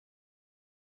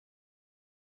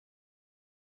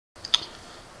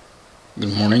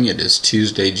Good morning. It is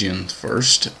Tuesday, June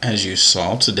 1st. As you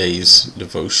saw, today's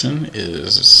devotion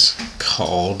is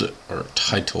called or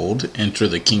titled Enter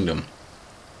the Kingdom.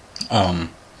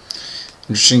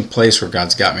 Interesting place where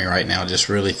God's got me right now, just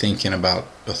really thinking about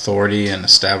authority and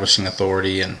establishing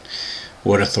authority and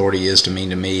what authority is to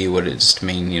me, what it is to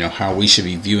mean, how we should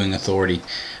be viewing authority.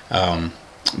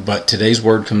 But today's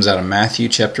word comes out of Matthew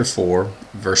chapter 4,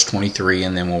 verse 23,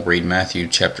 and then we'll read Matthew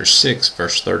chapter 6,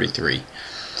 verse 33.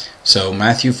 So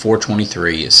Matthew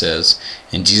 4:23, it says,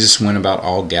 "And Jesus went about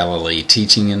all Galilee,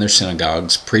 teaching in their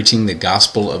synagogues, preaching the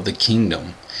gospel of the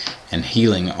kingdom, and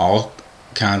healing all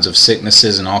kinds of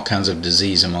sicknesses and all kinds of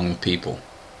disease among the people."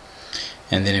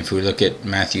 And then if we look at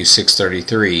Matthew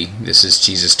 6:33, this is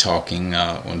Jesus talking,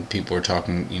 when people were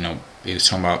talking, he was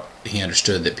talking about, he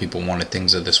understood that people wanted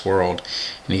things of this world.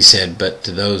 And he said, "But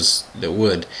to those that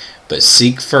would, but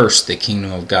seek first the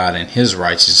kingdom of God and his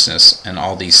righteousness, and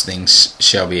all these things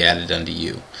shall be added unto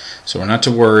you." So we're not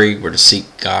to worry, we're to seek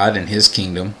God and his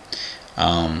kingdom.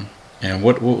 And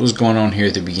what was going on here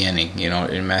at the beginning,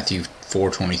 in Matthew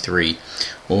 4:23?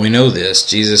 Well, we know this.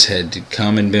 Jesus had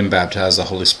come and been baptized. The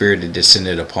Holy Spirit had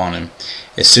descended upon him.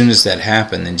 As soon as that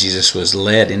happened, then Jesus was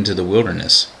led into the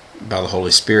wilderness by the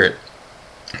Holy Spirit.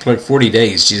 For like 40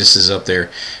 days, Jesus is up there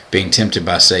being tempted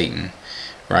by Satan.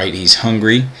 Right? He's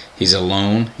hungry. He's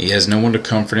alone. He has no one to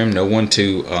comfort him, no one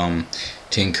to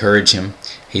encourage him.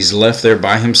 He's left there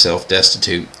by himself,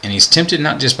 destitute, and he's tempted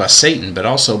not just by Satan, but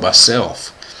also by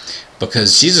self.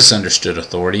 Because Jesus understood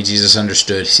authority. Jesus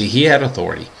understood, he had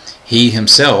authority. He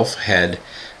himself had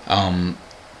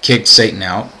kicked Satan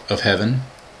out of heaven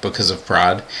because of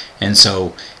pride. And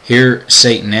so here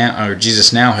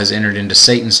Jesus now has entered into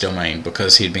Satan's domain,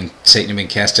 because Satan had been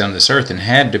cast down to this earth and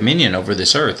had dominion over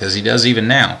this earth, as he does even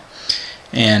now.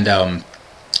 And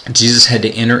Jesus had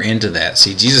to enter into that.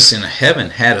 See, Jesus in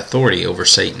heaven had authority over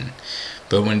Satan.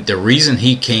 But when the reason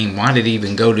he came, why did he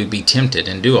even go to be tempted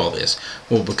and do all this?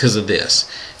 Well, because of this.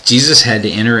 Jesus had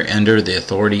to enter under the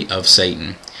authority of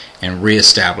Satan and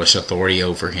reestablish authority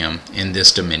over him in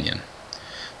this dominion.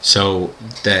 So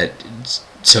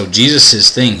Jesus'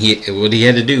 thing, what he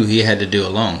had to do, he had to do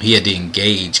alone. He had to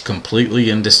engage completely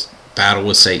in this battle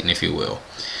with Satan, if you will,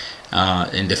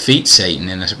 and defeat Satan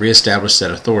and reestablish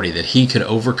that authority, that he could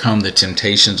overcome the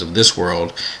temptations of this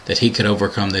world, that he could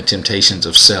overcome the temptations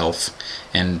of self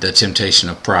and the temptation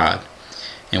of pride.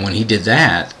 And when he did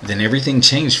that, then everything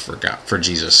changed for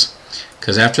Jesus.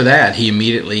 Because after that, he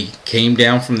immediately came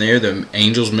down from there, the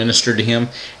angels ministered to him,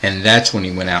 and that's when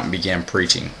he went out and began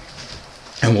preaching.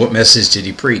 And what message did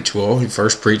he preach? Well, he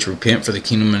first preached, repent, for the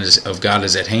kingdom of God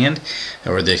is at hand,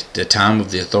 or the time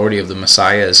of the authority of the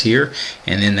Messiah is here.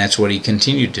 And then that's what he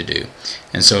continued to do.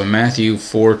 And so in Matthew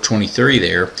 4:23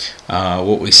 there,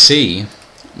 what we see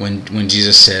when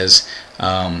Jesus says,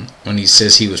 when he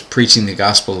says he was preaching the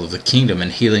gospel of the kingdom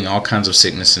and healing all kinds of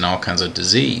sickness and all kinds of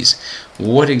disease,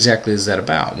 what exactly is that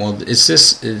about? Well,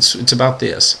 it's about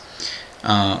this.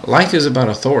 Life is about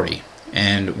authority.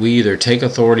 And we either take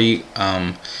authority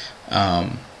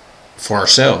for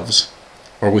ourselves,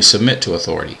 or we submit to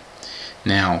authority.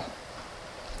 Now,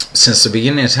 since the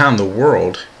beginning of time, the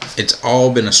world, it's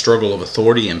all been a struggle of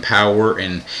authority and power,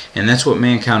 and that's what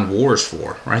mankind wars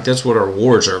for, right? That's what our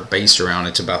wars are based around.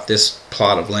 It's about this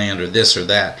plot of land or this or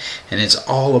that, and it's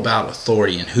all about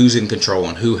authority and who's in control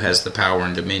and who has the power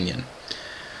and dominion.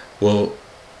 Well,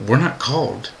 we're not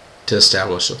called to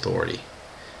establish authority.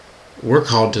 We're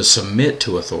called to submit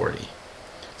to authority.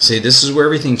 See, this is where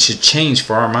everything should change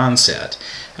for our mindset.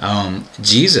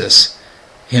 Jesus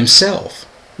himself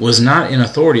was not in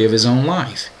authority of his own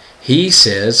life. He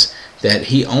says that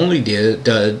he only did,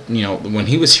 when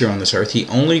he was here on this earth, he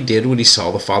only did what he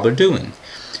saw the Father doing.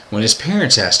 When his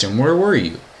parents asked him, "Where were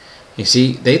you?" You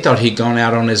see, they thought he'd gone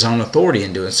out on his own authority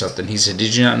and doing something. He said,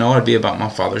 "Did you not know I'd be about my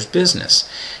Father's business?"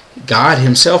 God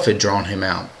himself had drawn him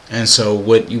out. And so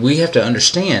what we have to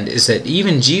understand is that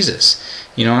even Jesus,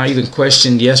 I even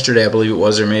questioned yesterday, I believe it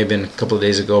was, or may have been a couple of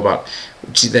days ago, about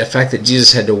the fact that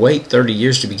Jesus had to wait 30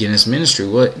 years to begin his ministry.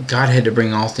 Well, God had to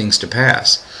bring all things to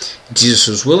pass. Jesus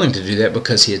was willing to do that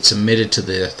because he had submitted to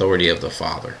the authority of the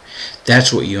Father.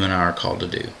 That's what you and I are called to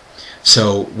do.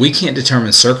 So we can't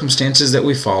determine circumstances that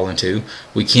we fall into.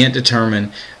 We can't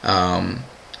determine,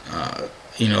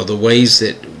 the ways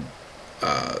that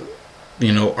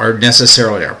are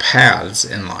necessarily our paths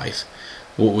in life.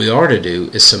 What we are to do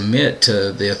is submit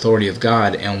to the authority of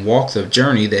God and walk the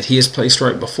journey that he has placed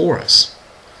right before us.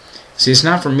 See, it's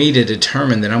not for me to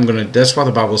determine that that's why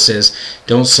the Bible says,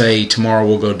 don't say tomorrow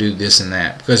we'll go do this and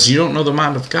that, because you don't know the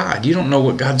mind of God. You don't know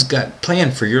what God's got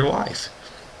planned for your life.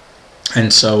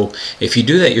 And so if you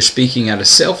do that, you're speaking out of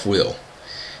self-will.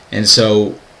 And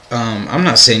so I'm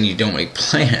not saying you don't make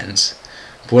plans.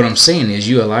 But what I'm saying is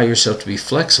you allow yourself to be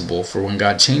flexible for when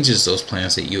God changes those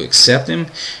plans, that you accept Him,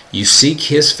 you seek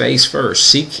His face first.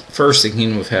 Seek first the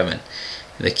kingdom of heaven.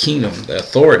 The kingdom, the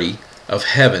authority of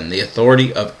heaven, the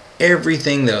authority of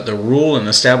everything, the rule and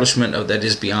establishment of that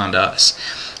is beyond us.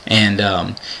 And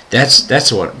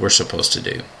that's what we're supposed to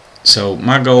do. So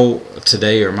my goal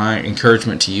today, or my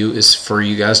encouragement to you, is for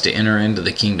you guys to enter into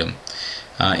the kingdom.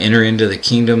 Enter into the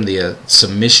kingdom, the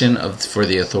submission for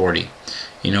the authority.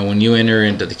 You know, when you enter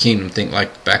into the kingdom, think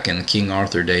like back in the King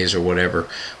Arthur days or whatever.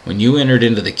 When you entered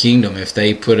into the kingdom, if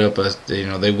they put up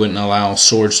they wouldn't allow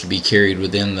swords to be carried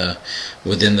within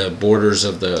the borders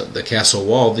of the castle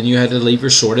wall, then you had to leave your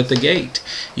sword at the gate.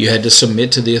 You had to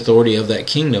submit to the authority of that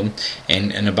kingdom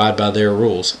and abide by their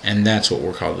rules. And that's what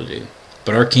we're called to do.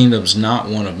 But our kingdom's not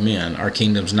one of men. Our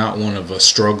kingdom's not one of a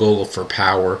struggle for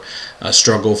power, a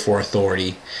struggle for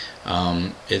authority.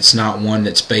 It's not one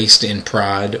that's based in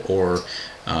pride or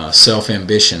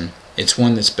self-ambition. It's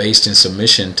one that's based in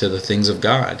submission to the things of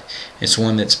God. It's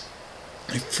one that's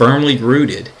firmly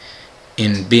rooted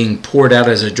in being poured out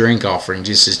as a drink offering,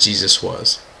 just as Jesus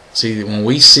was. See, when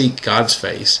we seek God's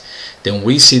face, then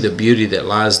we see the beauty that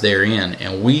lies therein,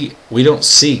 and we don't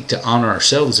seek to honor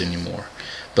ourselves anymore,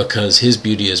 because His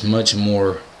beauty is much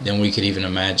more than we could even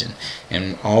imagine.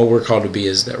 And all we're called to be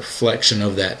is the reflection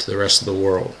of that to the rest of the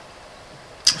world.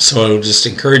 So I will just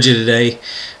encourage you today,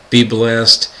 be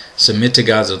blessed, submit to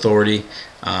God's authority,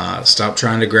 stop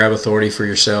trying to grab authority for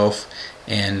yourself,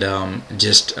 and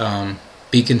just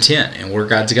be content in where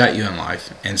God's got you in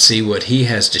life and see what He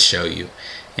has to show you.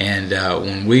 And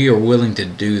when we are willing to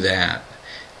do that,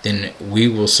 then we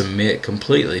will submit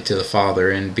completely to the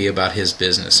Father and be about His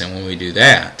business. And when we do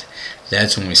that,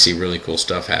 that's when we see really cool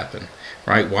stuff happen.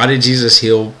 Right? Why did Jesus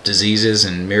heal diseases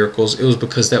and miracles? It was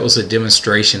because that was a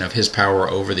demonstration of His power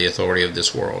over the authority of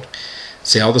this world.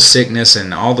 See, all the sickness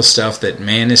and all the stuff that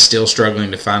man is still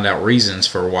struggling to find out reasons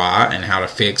for why and how to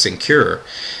fix and cure,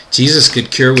 Jesus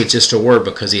could cure with just a word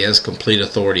because He has complete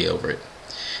authority over it.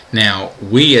 Now,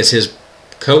 we as His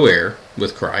co-heir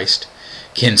with Christ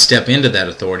can step into that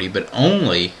authority, but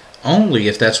only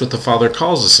if that's what the Father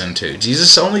calls us into.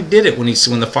 Jesus only did it when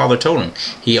the Father told Him.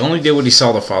 He only did what He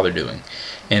saw the Father doing.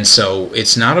 And so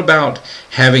it's not about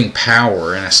having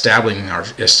power and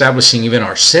establishing even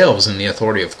ourselves in the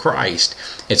authority of Christ.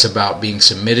 It's about being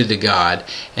submitted to God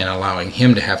and allowing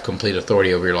Him to have complete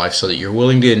authority over your life, so that you're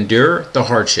willing to endure the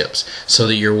hardships, so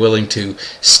that you're willing to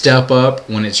step up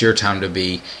when it's your time to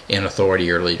be in authority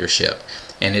or leadership.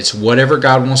 And it's whatever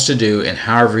God wants to do and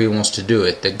however He wants to do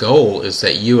it. The goal is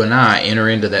that you and I enter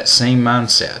into that same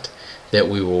mindset, that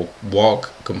we will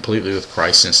walk completely with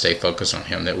Christ and stay focused on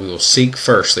Him, that we will seek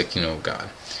first the kingdom of God.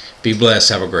 Be blessed.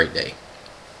 Have a great day.